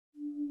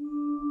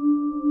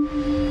Well,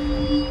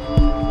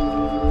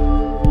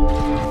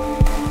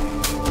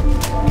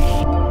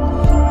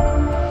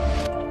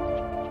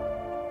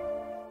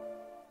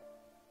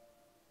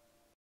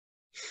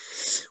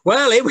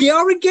 here we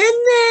are again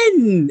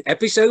then.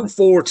 Episode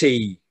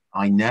 40.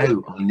 I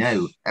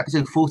know.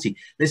 Episode 40.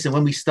 Listen,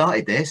 when we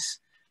started this,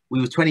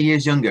 we were 20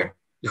 years younger.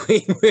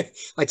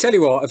 I tell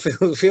you what,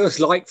 it feels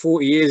like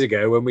 40 years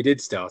ago when we did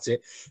start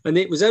it. And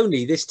it was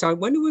only this time,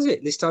 when was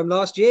it? This time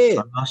last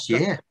year.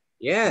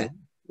 Yeah.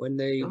 When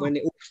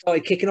it all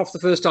started kicking off the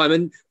first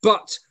time.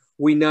 But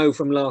we know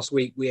from last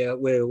week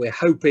we're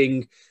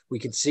hoping we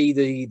can see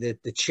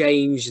the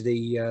change,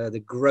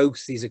 the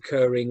growth is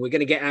occurring. We're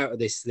going to get out of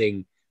this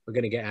thing.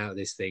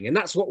 And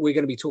that's what we're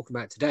going to be talking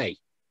about today.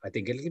 I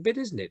think a little bit,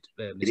 isn't it?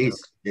 It is.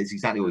 It's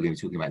exactly what we're going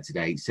to be talking about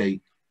today. So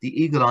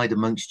the eagle-eyed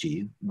amongst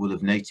you will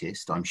have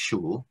noticed, I'm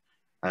sure,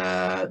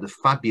 the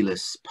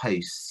fabulous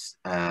posts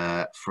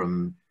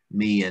from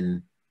me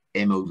and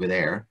him over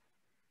there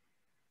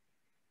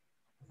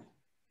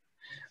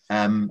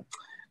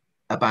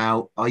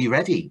about, are you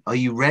ready? Are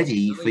you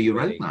ready for your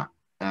roadmap?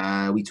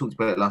 We talked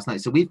about it last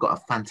night. So we've got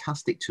a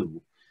fantastic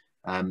tool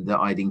that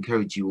I'd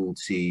encourage you all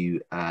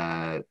to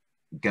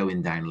go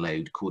and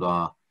download, called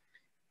our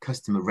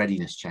customer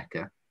readiness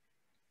checker,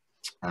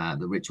 that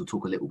Rich will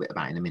talk a little bit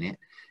about in a minute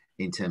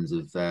in terms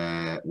of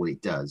what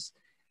it does.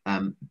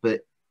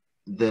 But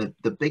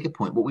the bigger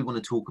point, what we want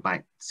to talk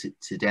about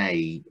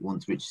today,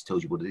 once Rich has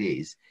told you what it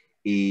is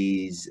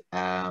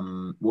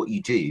what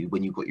you do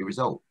when you've got your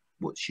result.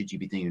 What should you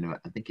be doing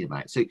and thinking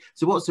about? So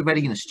what's the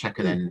readiness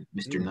checker then,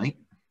 Mr. Knight?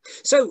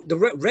 So the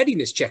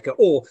readiness checker,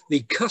 or the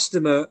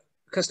customer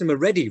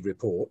ready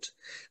report,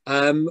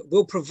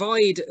 will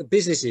provide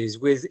businesses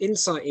with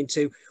insight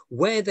into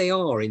where they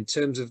are in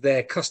terms of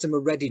their customer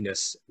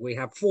readiness. We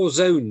have 4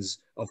 zones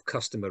of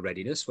customer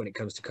readiness when it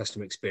comes to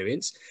customer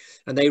experience,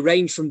 and they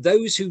range from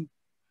those who,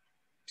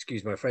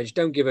 excuse my French,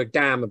 don't give a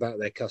damn about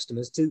their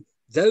customers, to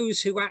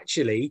those who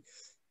actually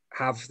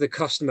have the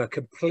customer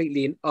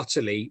completely and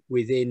utterly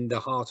within the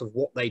heart of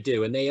what they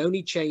do, and they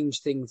only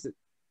change things that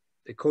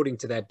according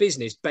to their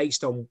business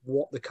based on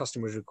what the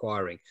customer is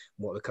requiring,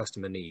 what the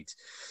customer needs.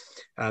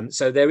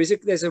 So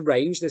there's a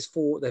range. There's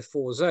four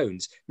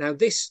zones. Now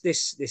this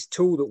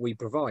tool that we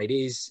provide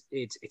it's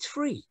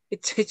free.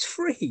 It's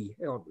free.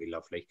 Aren't we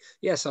lovely?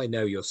 Yes, I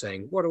know you're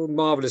saying what a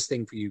marvelous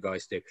thing for you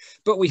guys to do,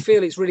 but we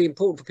feel it's really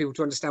important for people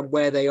to understand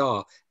where they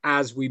are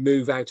as we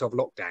move out of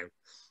lockdown,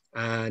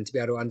 and to be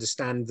able to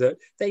understand that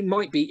they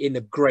might be in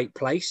a great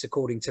place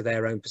according to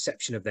their own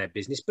perception of their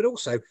business, but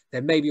also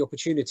there may be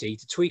opportunity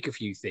to tweak a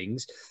few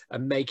things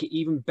and make it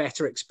even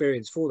better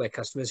experience for their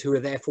customers, who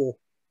are therefore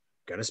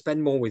going to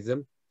spend more with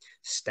them,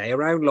 stay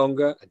around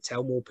longer, and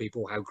tell more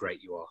people how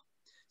great you are.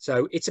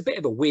 So it's a bit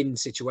of a win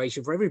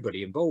situation for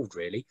everybody involved,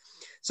 really.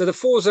 So the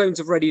 4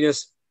 zones of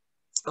readiness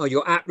are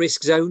your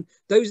at-risk zone.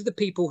 Those are the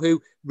people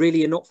who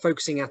really are not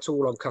focusing at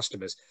all on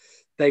customers.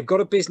 They've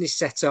got a business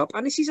set up,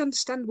 and this is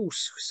understandable to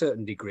a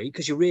certain degree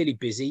because you're really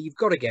busy. You've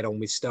got to get on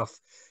with stuff.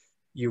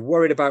 You're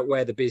worried about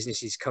where the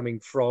business is coming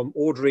from,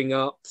 ordering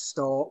up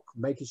stock,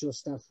 making sure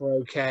staff are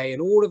okay,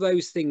 and all of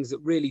those things that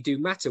really do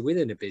matter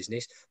within a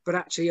business, but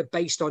actually are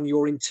based on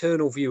your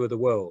internal view of the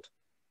world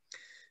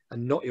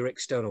and not your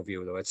external view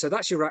of the world. So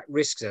that's your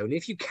at-risk zone.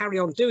 If you carry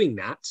on doing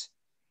that,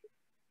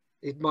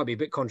 it might be a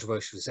bit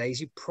controversial to say,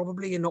 is you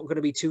probably are not going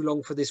to be too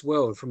long for this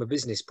world from a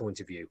business point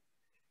of view,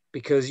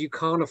 because you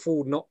can't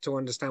afford not to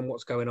understand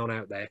what's going on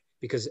out there,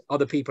 because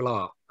other people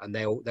are, and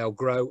they'll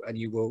grow, and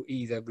you will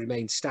either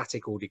remain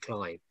static or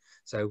decline.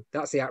 So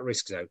that's the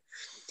at-risk zone.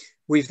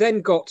 We've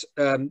then got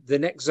the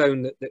next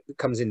zone that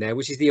comes in there,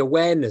 which is the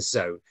awareness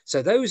zone.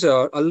 So those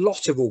are a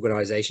lot of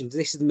organizations.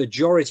 This is the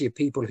majority of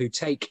people who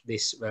take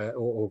this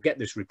or get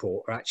this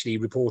report are actually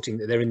reporting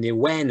that they're in the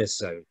awareness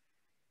zone.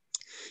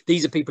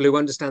 These are people who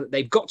understand that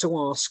they've got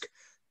to ask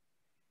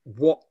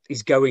what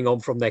is going on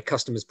from their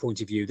customer's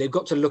point of view. They've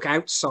got to look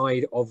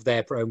outside of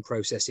their own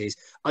processes,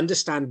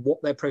 understand what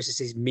their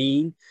processes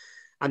mean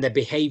and their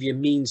behavior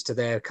means to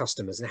their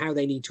customers, and how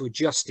they need to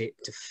adjust it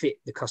to fit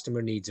the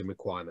customer needs and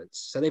requirements.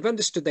 So they've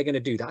understood they're going to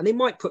do that. And they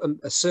might put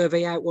a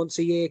survey out once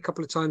a year, a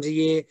couple of times a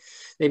year.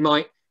 They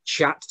might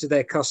chat to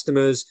their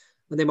customers,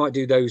 and they might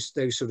do those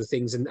sort of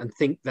things and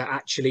think that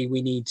actually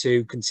we need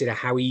to consider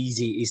how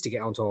easy it is to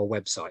get onto our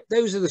website.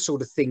 Those are the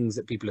sort of things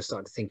that people are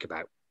starting to think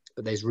about,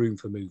 but there's room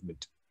for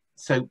movement.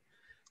 So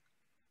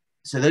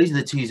those are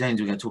the 2 zones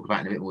we're going to talk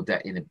about in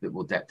a bit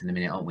more depth in a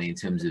minute, aren't we? In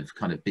terms of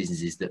kind of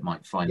businesses that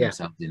might find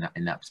themselves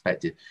in that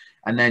perspective.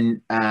 And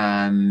then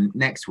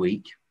next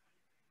week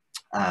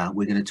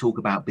we're going to talk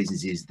about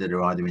businesses that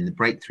are either in the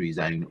breakthrough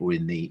zone or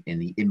in the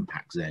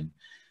impact zone.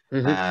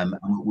 And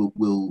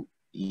we'll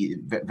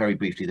very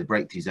briefly, the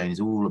breakthrough zone is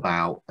all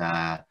about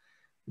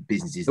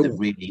businesses that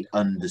really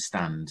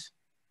understand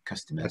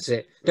customers. That's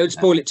it. Don't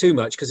spoil it too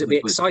much, because it'll be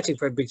exciting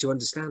for everybody to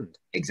understand.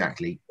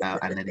 Exactly.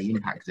 And then the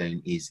impact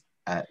zone is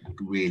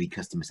really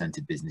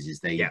customer-centered businesses.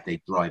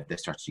 They drive their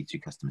strategy through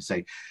customers.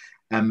 So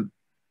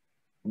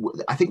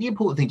I think the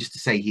important thing just to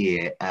say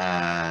here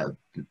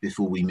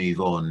before we move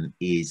on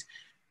is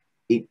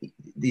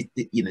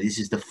this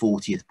is the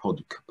 40th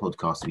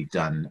podcast we've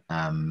done,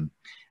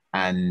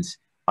 and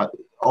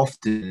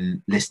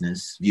often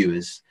listeners,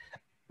 viewers,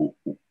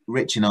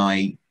 Rich and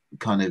I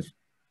kind of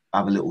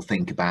have a little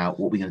think about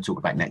what we're going to talk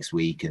about next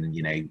week,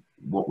 and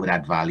what would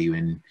add value,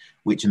 and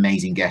which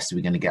amazing guests are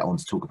we going to get on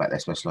to talk about their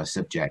specialized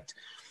subject.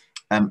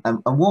 And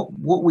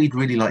what we'd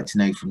really like to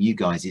know from you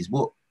guys is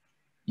what,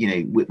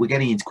 we're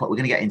going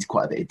to get into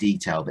quite a bit of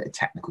detail, a bit of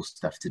technical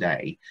stuff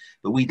today,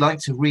 but we'd like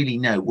to really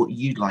know what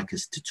you'd like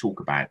us to talk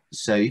about.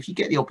 So if you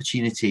get the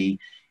opportunity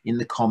in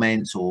the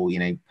comments or,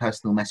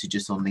 personal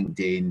messages on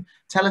LinkedIn,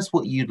 tell us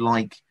what you'd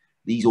like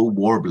these all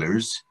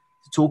warblers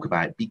to talk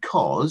about,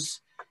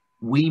 because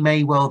we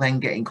may well then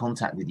get in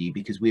contact with you,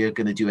 because we are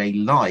going to do a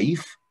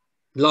live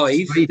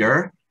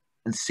Trader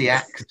and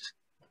CX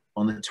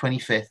on the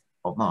 25th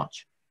of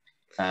March,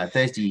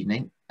 Thursday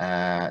evening,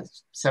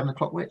 7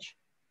 o'clock, Rich?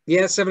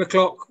 Yeah, 7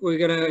 o'clock. We're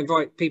going to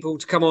invite people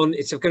to come on.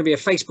 It's going to be a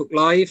Facebook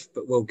Live,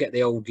 but we'll get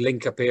the old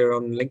link up here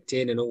on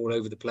LinkedIn and all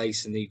over the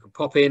place, and you can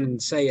pop in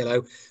and say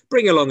hello.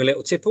 Bring along a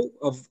little tipple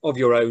of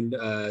your own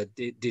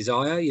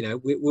desire.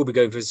 We'll be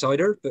going for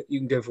cider, but you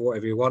can go for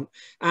whatever you want.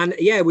 And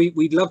yeah,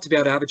 we'd love to be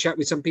able to have a chat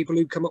with some people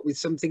who come up with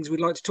some things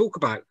we'd like to talk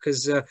about,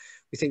 because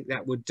we think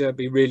that would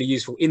be really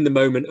useful in the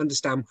moment.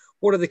 Understand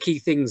what are the key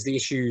things, the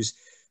issues,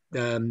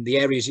 the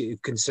areas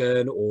of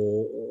concern,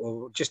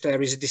 or just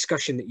areas of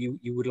discussion that you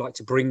would like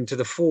to bring to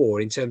the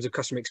fore in terms of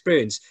customer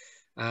experience.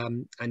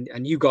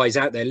 And you guys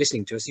out there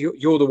listening to us,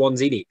 you're the ones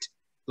in it,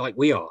 like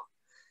we are.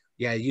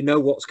 Yeah, you know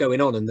what's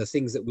going on and the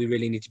things that we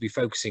really need to be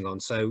focusing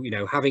on. So,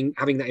 having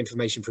that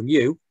information from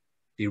you,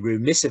 be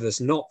remiss of us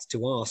not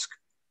to ask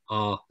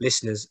our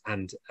listeners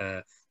and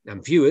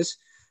viewers.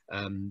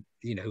 Let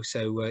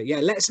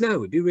us know.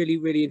 It'd be really,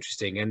 really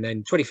interesting. And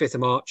then 25th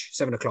of March,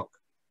 7 o'clock.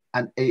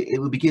 And it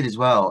would be good as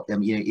well,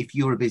 if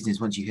you're a business,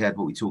 once you heard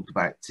what we talked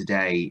about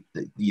today,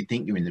 that you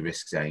think you're in the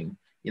risk zone,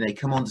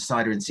 come on to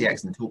Cider and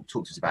CX and talk to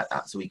us about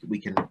that, so we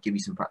can give you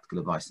some practical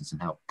advice and some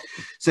help.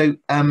 So,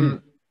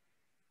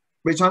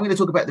 Rich, I'm going to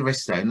talk about the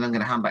risk zone, and I'm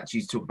going to hand back to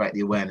you to talk about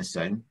the awareness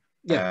zone.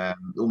 Yeah.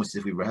 Almost as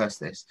if we rehearsed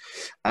this.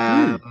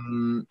 I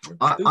want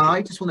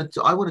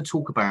to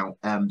talk about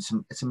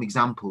some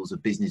examples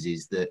of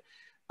businesses that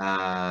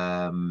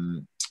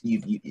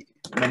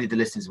many of the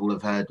listeners will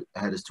have heard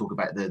us talk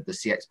about the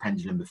CX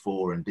pendulum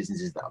before, and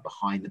businesses that are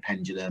behind the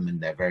pendulum, and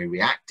they're very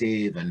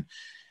reactive, and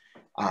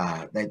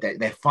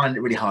they find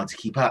it really hard to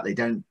keep up. They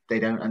don't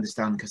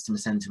understand customer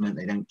sentiment.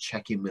 They don't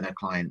check in with their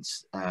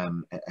clients,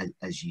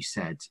 as you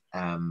said.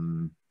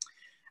 And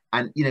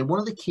one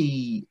of the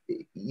key,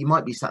 you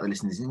might be sat there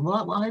listening, saying,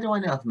 well, how do I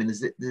know if I'm in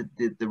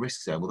the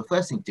risk zone? Well, the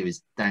first thing to do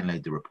is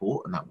download the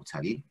report, and that will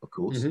tell you, of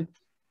course.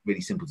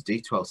 Really simple to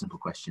do, 12 simple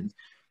questions.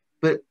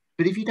 But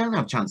if you don't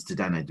have a chance to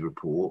download the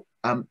report,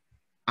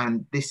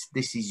 and this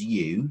is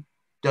you,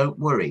 don't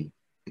worry,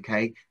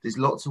 okay? There's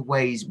lots of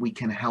ways we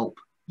can help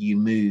you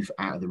move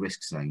out of the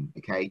risk zone,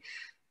 okay?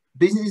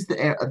 Businesses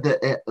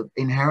that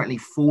inherently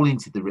fall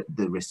into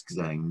the risk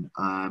zone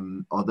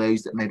are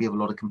those that maybe have a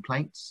lot of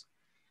complaints.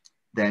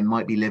 They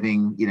might be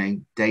living,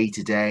 day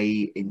to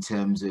day in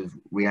terms of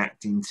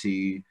reacting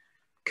to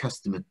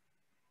customer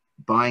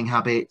buying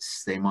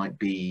habits. They might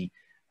be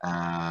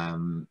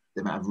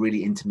they might have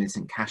really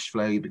intermittent cash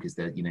flow, because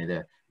they're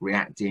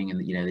reacting,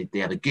 and they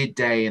have a good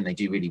day and they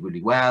do really,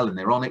 really well, and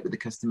they're on it with the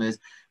customers,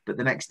 but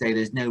the next day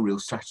there's no real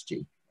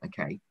strategy,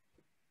 okay?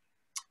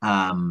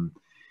 And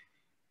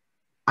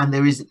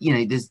there is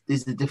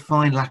there's a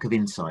defined lack of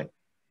insight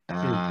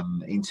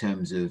in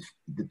terms of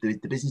the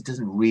business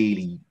doesn't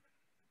really,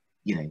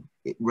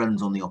 it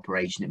runs on the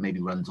operation, it maybe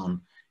runs on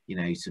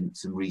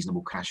some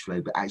reasonable cash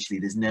flow, but actually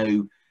there's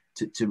no,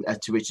 to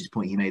Richard's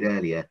point he made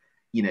earlier,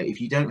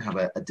 if you don't have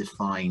a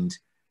defined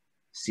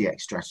CX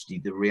strategy,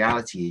 the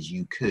reality is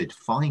you could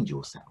find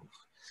yourself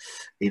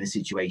in a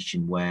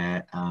situation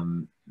where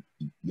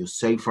you're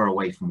so far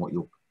away from what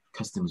your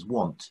customers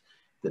want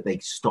that they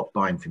stop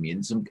buying from you.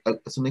 And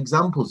some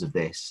examples of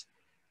this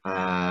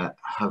have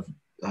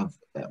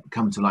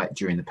come to light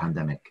during the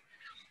pandemic.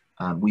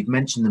 We've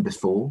mentioned them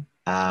before,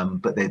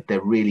 but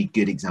they're really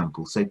good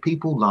examples. So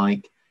people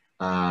like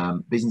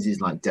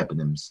businesses like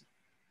Debenhams,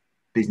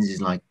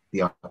 businesses like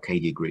the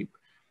Arcadia Group,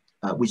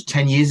 which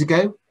 10 years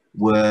ago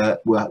were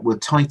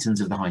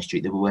titans of the high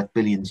street. They were worth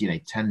billions,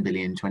 10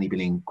 billion, 20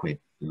 billion quid,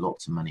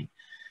 lots of money.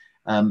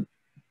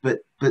 But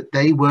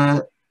they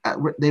were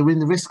in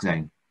the risk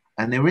zone,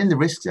 and they were in the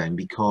risk zone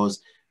because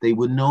they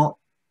were not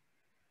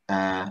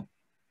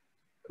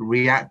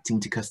reacting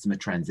to customer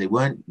trends. They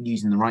weren't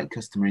using the right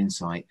customer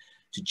insight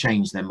to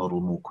change their model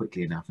more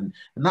quickly enough. And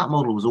that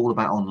model was all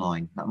about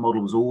online. That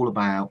model was all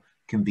about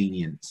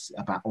convenience,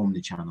 about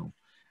omnichannel.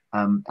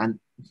 And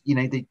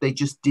they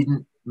just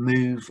didn't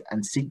move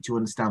and seek to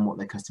understand what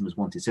their customers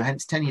wanted. So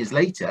hence 10 years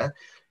later,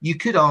 you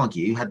could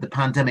argue, had the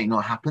pandemic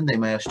not happened, they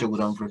may have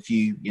struggled on for a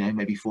few,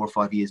 maybe 4 or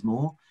 5 years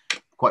more,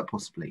 quite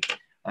possibly.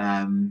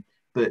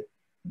 But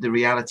the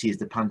reality is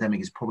the pandemic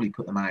has probably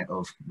put them out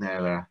of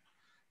their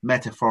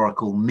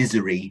metaphorical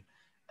misery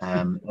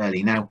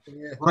early. Now,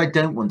 Yeah. what I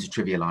don't want to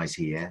trivialize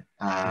here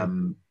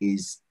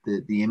is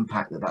the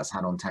impact that that's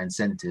had on town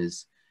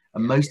centres,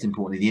 and most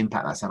importantly, the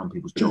impact that's had on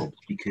people's jobs,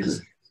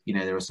 because you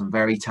know there are some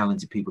very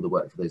talented people that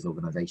work for those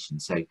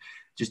organisations. So,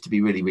 just to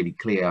be really, really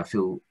clear, I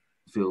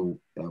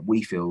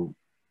we feel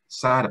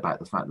sad about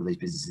the fact that those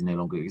businesses no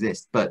longer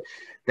exist, but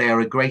they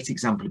are a great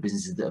example of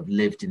businesses that have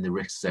lived in the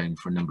risk zone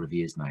for a number of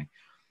years now.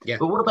 Yeah.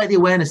 But what about the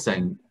awareness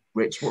zone,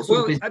 Rich? What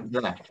sort of business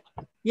is there?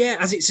 Yeah,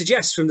 as it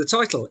suggests from the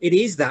title, it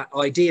is that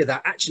idea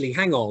that actually,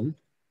 hang on,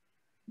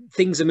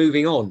 things are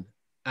moving on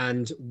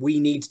and we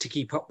need to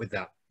keep up with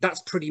that.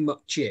 That's pretty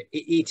much it.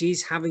 It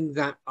is having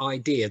that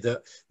idea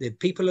that the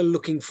people are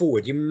looking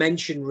forward. You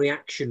mentioned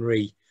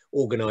reactionary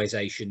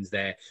organizations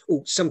there.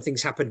 Oh,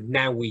 something's happened,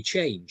 now we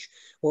change.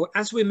 Well,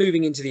 as we're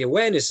moving into the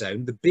awareness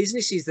zone, the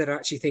businesses that are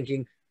actually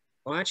thinking,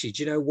 well, actually,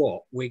 do you know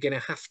what? We're going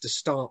to have to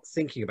start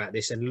thinking about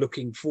this and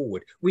looking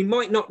forward. We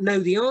might not know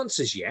the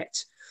answers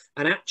yet.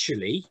 And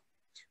actually,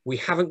 we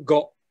haven't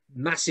got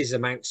massive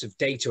amounts of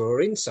data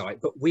or insight,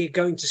 but we're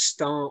going to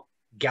start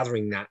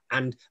gathering that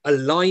and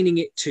aligning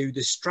it to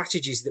the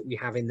strategies that we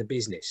have in the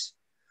business.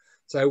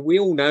 So we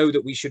all know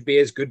that we should be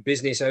as good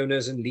business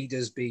owners and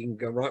leaders being,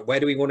 right,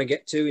 where do we want to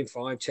get to in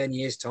 5-10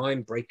 years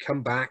time,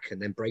 come back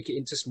and then break it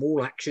into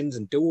small actions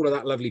and do all of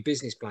that lovely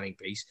business planning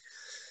piece.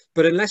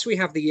 But unless we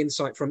have the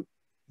insight from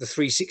the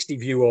 360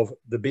 view of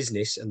the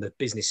business and the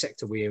business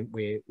sector we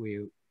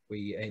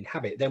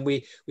inhabit, then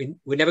we're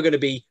never going to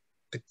be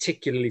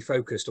particularly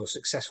focused or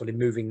successful in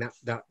moving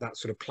that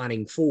sort of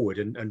planning forward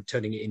and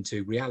turning it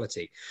into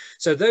reality.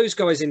 So those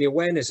guys in the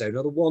awareness zone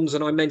are the ones,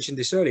 and I mentioned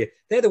this earlier,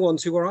 they're the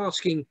ones who are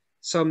asking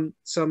for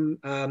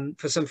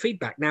some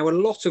feedback. Now, a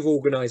lot of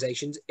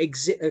organizations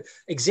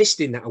exist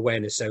in that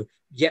awareness zone,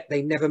 yet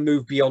they never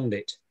move beyond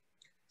it.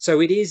 So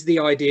it is the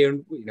idea,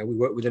 and you know, we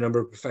work with a number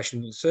of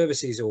professional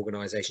services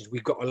organizations.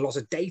 We've got a lot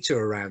of data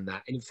around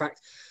that. And in fact,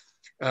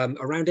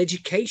 around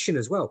education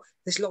as well.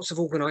 There's lots of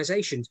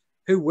organizations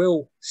who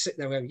will sit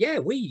there and go, yeah,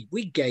 we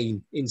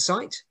gain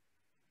insight.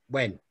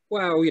 When?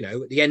 Well, you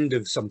know, at the end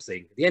of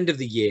something, at the end of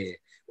the year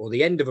or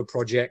the end of a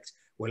project,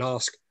 we'll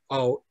ask,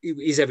 oh,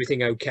 is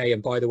everything okay?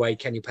 And by the way,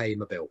 can you pay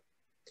him a bill?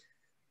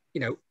 You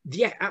know,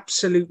 yeah,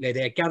 absolutely.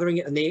 They're gathering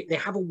it and they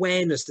have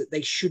awareness that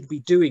they should be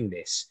doing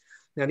this.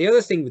 Now, the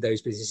other thing with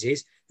those businesses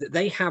is that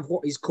they have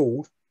what is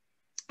called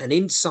an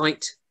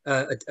insight,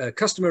 a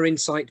customer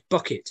insight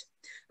bucket.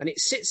 And it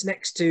sits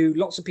next to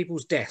lots of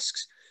people's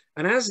desks.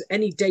 And as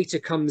any data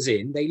comes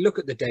in, they look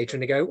at the data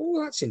and they go,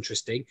 oh, that's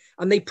interesting.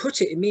 And they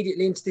put it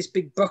immediately into this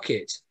big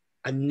bucket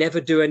and never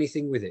do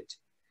anything with it.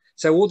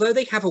 So although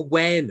they have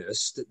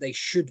awareness that they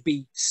should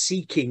be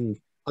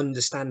seeking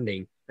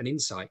understanding and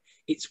insight,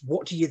 it's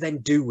what do you then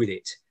do with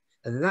it?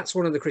 And that's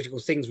one of the critical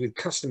things with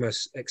customer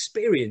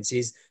experience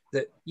is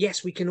that,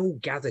 yes, we can all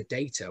gather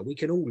data. We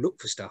can all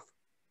look for stuff.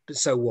 But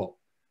so what?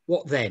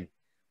 What then?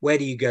 Where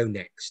do you go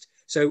next?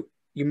 So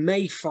you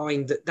may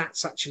find that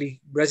that's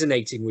actually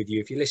resonating with you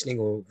if you're listening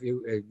or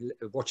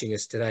watching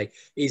us today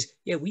is,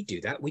 yeah, we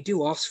do that. We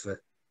do ask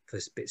for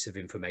bits of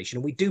information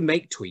and we do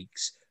make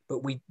tweaks,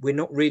 but we're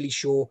not really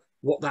sure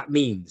what that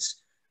means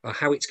or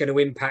how it's going to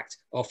impact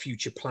our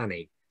future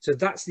planning. So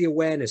that's the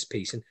awareness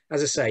piece. And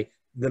as I say,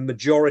 the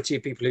majority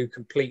of people who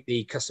complete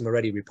the Customer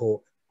Ready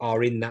report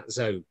are in that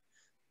zone.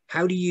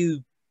 How do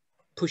you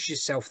push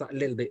yourself that a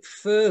little bit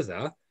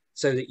further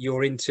so that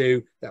you're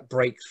into that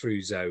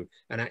breakthrough zone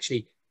and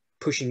actually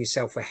pushing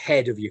yourself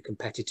ahead of your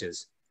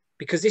competitors?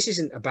 Because this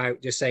isn't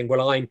about just saying,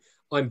 well,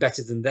 I'm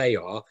better than they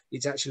are.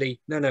 It's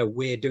actually, no,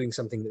 we're doing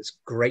something that's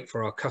great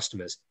for our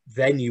customers.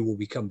 Then you will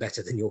become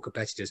better than your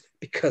competitors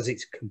because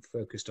it's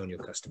focused on your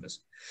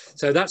customers.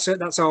 So that's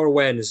our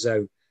awareness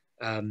zone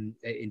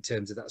in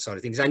terms of that side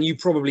of things. And you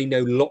probably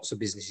know lots of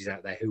businesses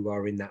out there who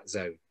are in that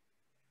zone.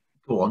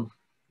 Go on.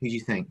 Who do you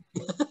think?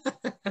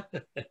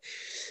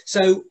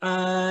 So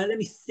let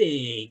me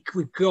think.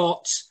 We've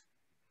got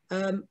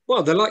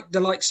well,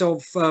 the likes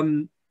of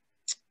some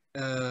of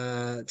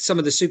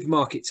the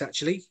supermarkets,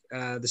 actually,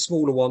 the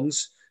smaller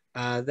ones.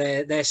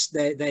 They're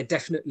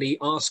definitely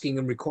asking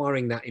and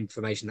requiring that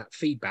information, that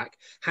feedback.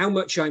 How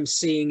much I'm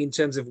seeing in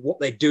terms of what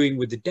they're doing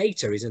with the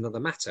data is another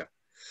matter.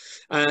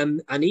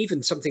 And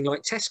even something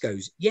like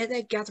Tesco's, yeah,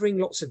 they're gathering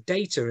lots of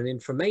data and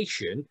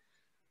information,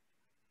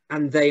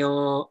 and they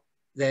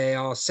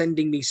are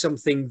sending me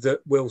something that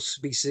will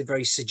be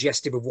very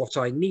suggestive of what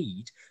I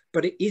need.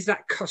 But is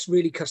that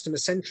really customer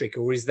centric,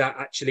 or is that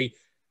actually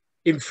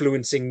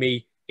influencing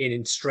me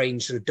in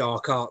strange sort of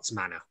dark arts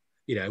manner?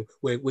 You know,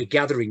 we're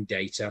gathering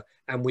data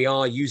and we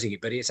are using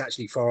it, but it's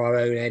actually for our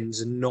own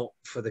ends and not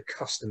for the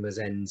customer's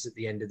ends at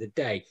the end of the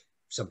day.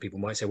 Some people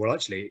might say, well,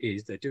 actually it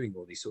is, they're doing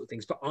all these sort of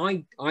things. But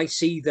I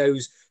see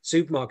those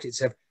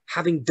supermarkets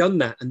having done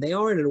that, and they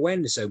are in an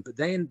awareness zone, but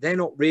they're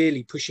not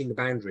really pushing the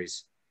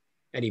boundaries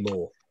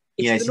anymore.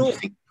 It's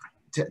interesting.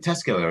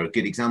 Tesco are a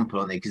good example,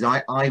 aren't they?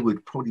 Because I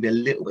would probably be a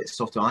little bit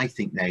softer. I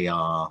think they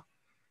are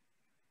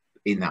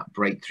in that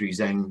breakthrough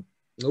zone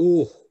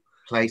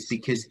place,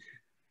 because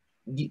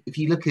if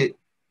you look at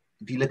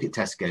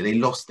Tesco, they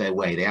lost their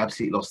way. They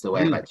absolutely lost their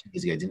way about 2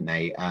 years ago, didn't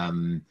they?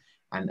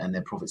 and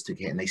their profits took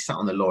a hit, and they sat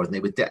on the laurels,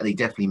 and they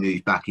definitely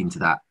moved back into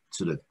that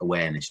sort of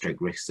awareness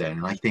stroke risk zone.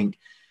 And I think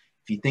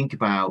if you think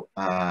about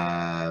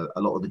a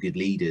lot of the good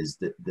leaders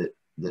that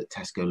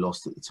Tesco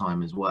lost at the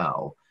time as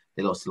well,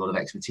 they lost a lot of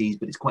expertise.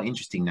 But it's quite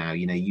interesting now,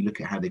 you know, you look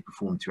at how they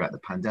performed throughout the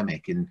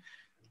pandemic, and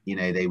you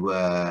know, they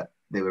were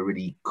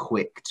really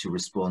quick to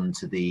respond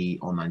to the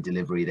online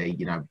delivery. They,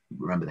 you know,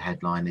 remember the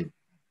headline, they,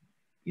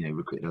 you know,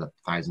 recruited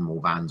 1,000 more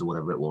vans or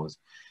whatever it was.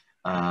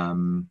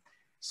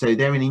 So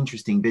they're an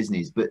interesting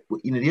business. But,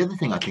 you know, the other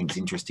thing I think is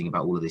interesting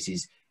about all of this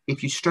is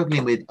if you're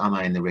struggling with, am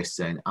I in the risk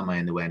zone? Am I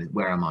in the awareness?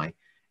 Where am I?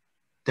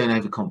 Don't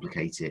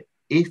overcomplicate it.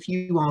 If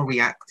you are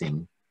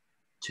reacting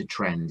to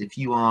trend, if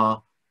you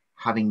are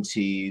having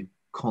to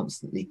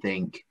constantly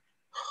think,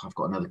 oh, I've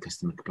got another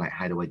customer complaint,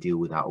 how do I deal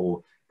with that?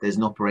 Or there's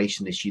an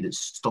operational issue that's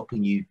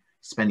stopping you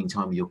spending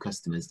time with your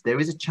customers, there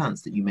is a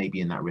chance that you may be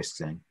in that risk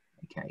zone.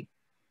 Okay.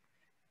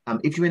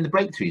 If you're in the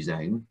breakthrough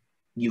zone,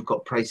 you've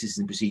got processes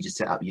and procedures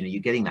set up. You know,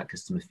 you're getting that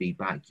customer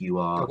feedback. You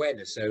are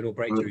awareness zone or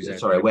breakthrough zone.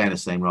 Sorry,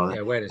 awareness zone rather.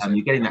 Yeah, awareness zone.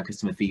 You're getting that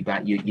customer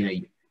feedback. You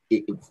know,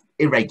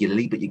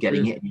 irregularly, but you're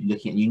getting it. And you're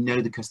looking, and you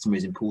know the customer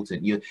is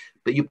important.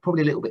 But you're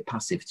probably a little bit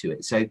passive to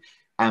it. So,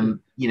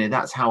 you know,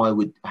 that's how I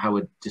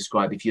would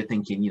describe. If you're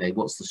thinking, you know,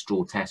 what's the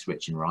straw test,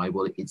 Rich and Rye?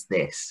 Well, it's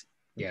this.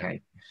 Yeah.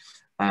 Okay.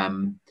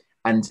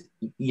 And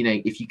you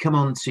know, if you come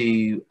on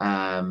to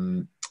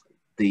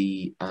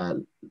the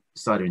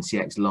Cider and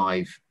CX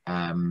live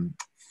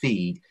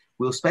feed,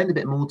 we'll spend a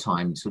bit more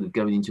time sort of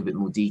going into a bit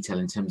more detail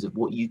in terms of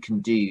what you can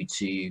do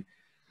to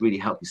really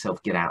help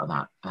yourself get out of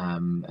that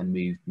and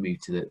move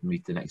to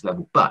the next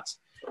level. But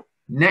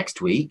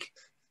next week,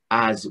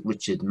 as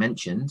Richard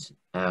mentioned,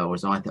 or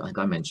as I think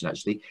I mentioned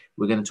actually,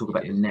 we're going to talk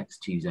about the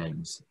next two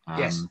zones.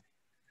 Yes,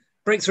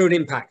 breakthrough and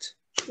impact.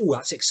 Oh,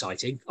 that's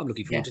exciting! I'm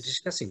looking forward to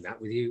discussing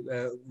that with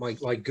you,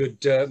 my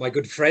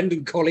good friend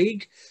and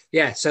colleague.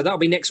 Yeah, so that'll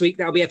be next week.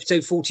 That'll be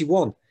episode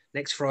 41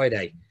 next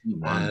Friday,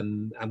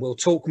 and we'll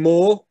talk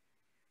more.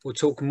 We'll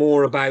talk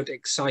more about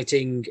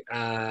exciting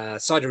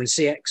Cider and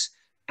CX,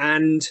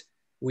 and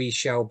we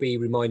shall be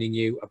reminding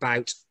you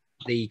about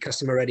the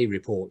Customer Ready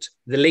report.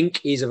 The link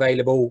is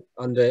available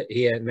under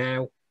here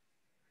now,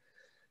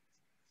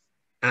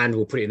 and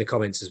we'll put it in the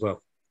comments as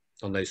well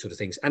on those sort of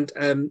things.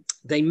 And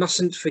they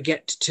mustn't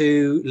forget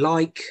to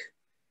like,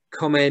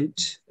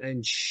 comment,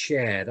 and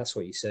share. That's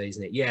what you say,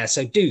 isn't it? Yeah,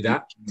 so do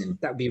that.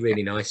 That'd be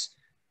really nice.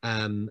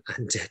 And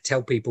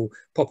tell people,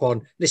 pop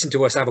on, listen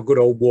to us, have a good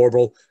old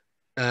warble,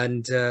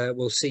 and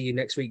we'll see you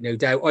next week, no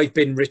doubt. I've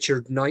been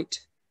Richard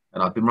Knight.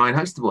 And I've been Ryan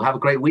Huxtable. Have a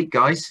great week,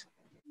 guys.